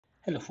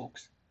Hello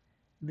folks,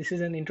 this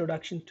is an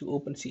introduction to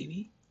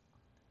OpenCV.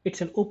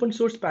 It's an open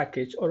source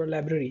package or a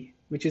library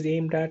which is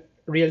aimed at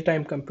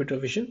real-time computer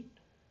vision.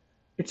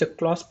 It's a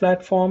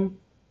cross-platform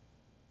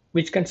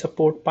which can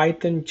support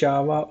Python,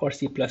 Java or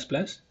C++.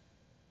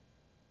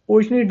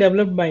 Originally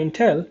developed by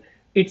Intel,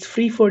 it's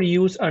free for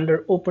use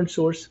under open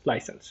source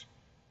license.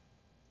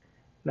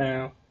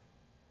 Now,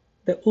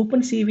 the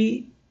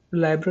OpenCV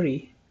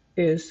library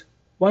is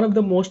one of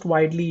the most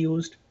widely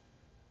used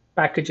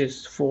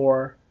packages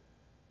for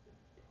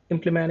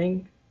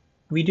implementing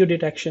video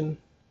detection,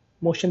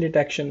 motion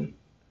detection,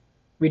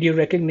 video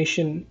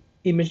recognition,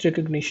 image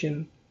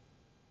recognition,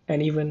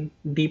 and even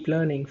deep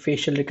learning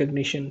facial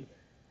recognition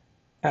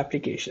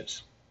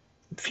applications.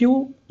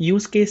 Few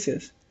use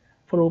cases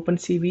for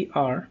OpenCV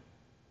are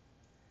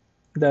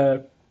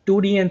the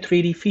 2D and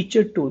 3D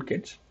featured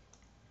toolkits,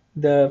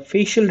 the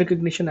facial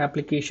recognition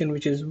application,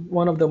 which is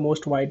one of the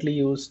most widely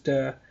used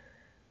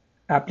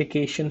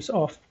applications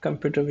of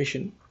computer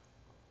vision,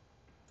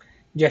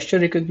 gesture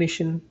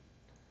recognition,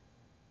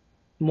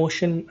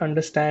 motion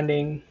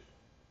understanding,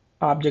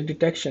 object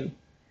detection,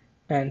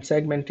 and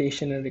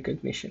segmentation and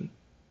recognition.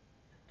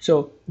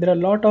 So there are a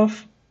lot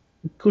of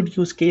good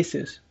use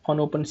cases on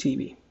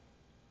OpenCV.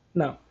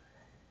 Now,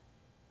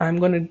 I'm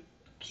going to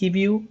give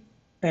you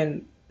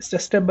a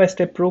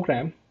step-by-step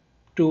program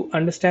to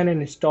understand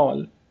and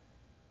install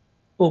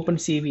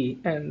OpenCV,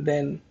 and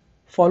then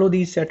follow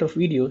these set of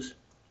videos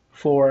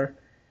for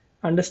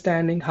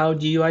understanding how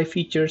GUI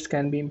features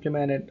can be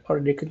implemented or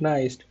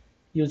recognized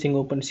using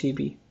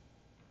OpenCV.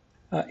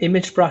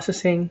 Image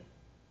processing,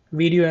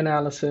 video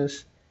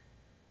analysis,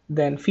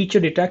 then feature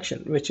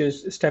detection, which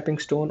is a stepping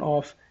stone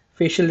of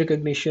facial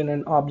recognition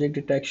and object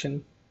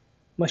detection,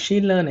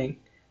 machine learning,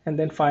 and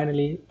then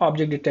finally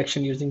object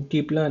detection using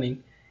deep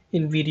learning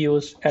in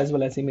videos as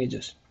well as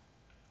images.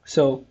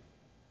 So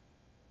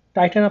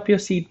tighten up your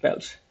seat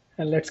belts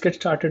and let's get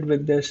started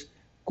with this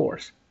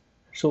course.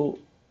 So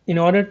in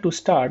order to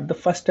start, the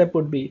first step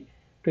would be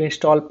to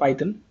install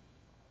Python,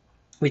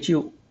 which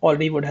you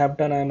already would have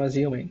done, I'm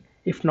assuming.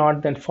 If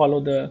not, then follow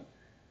the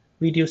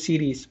video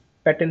series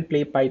Pet and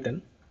Play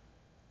Python.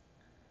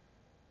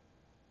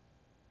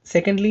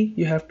 Secondly,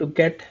 you have to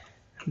get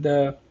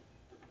the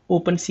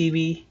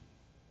OpenCV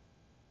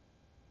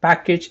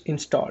package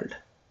installed.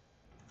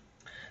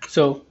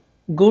 So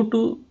go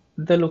to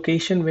the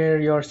location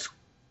where your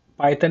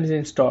Python is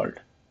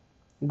installed,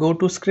 go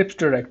to scripts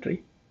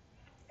directory,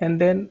 and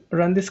then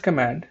run this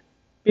command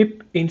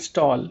pip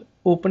install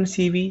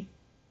OpenCV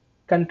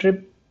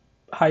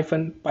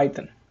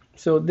contrib-python.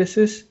 So this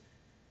is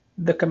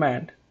the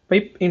command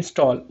pip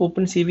install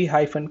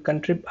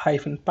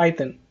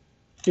OpenCV-contrib-python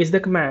is the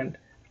command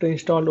to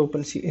install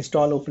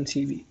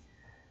OpenCV.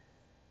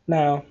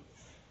 Now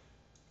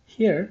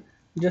here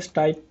just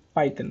type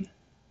Python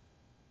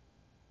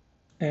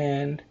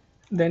and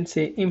then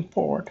say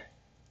import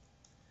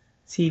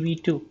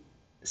CV2.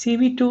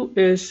 CV2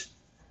 is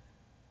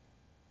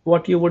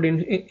what you would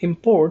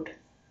import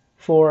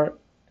for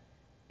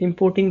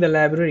importing the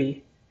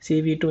library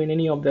CV2 in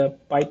any of the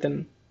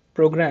Python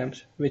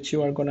programs which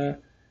you are gonna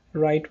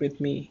write with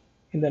me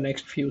in the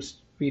next few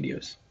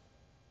videos.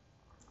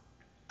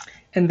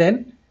 And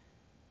then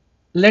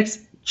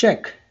let's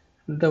check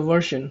the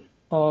version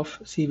of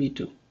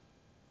CV2.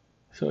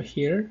 So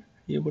here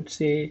you would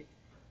say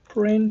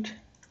print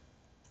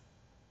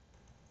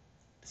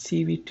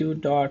CV2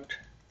 dot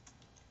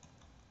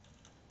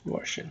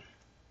version.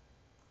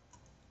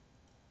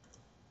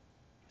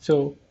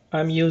 So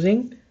I'm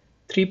using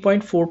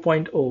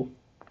 3.4.0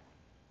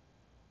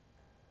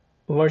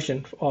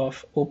 version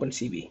of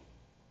OpenCV.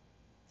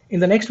 In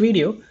the next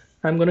video,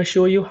 I'm going to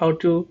show you how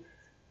to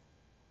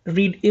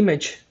read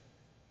image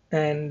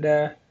and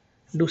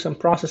do some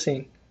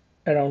processing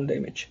around the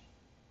image.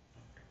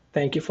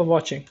 Thank you for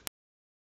watching.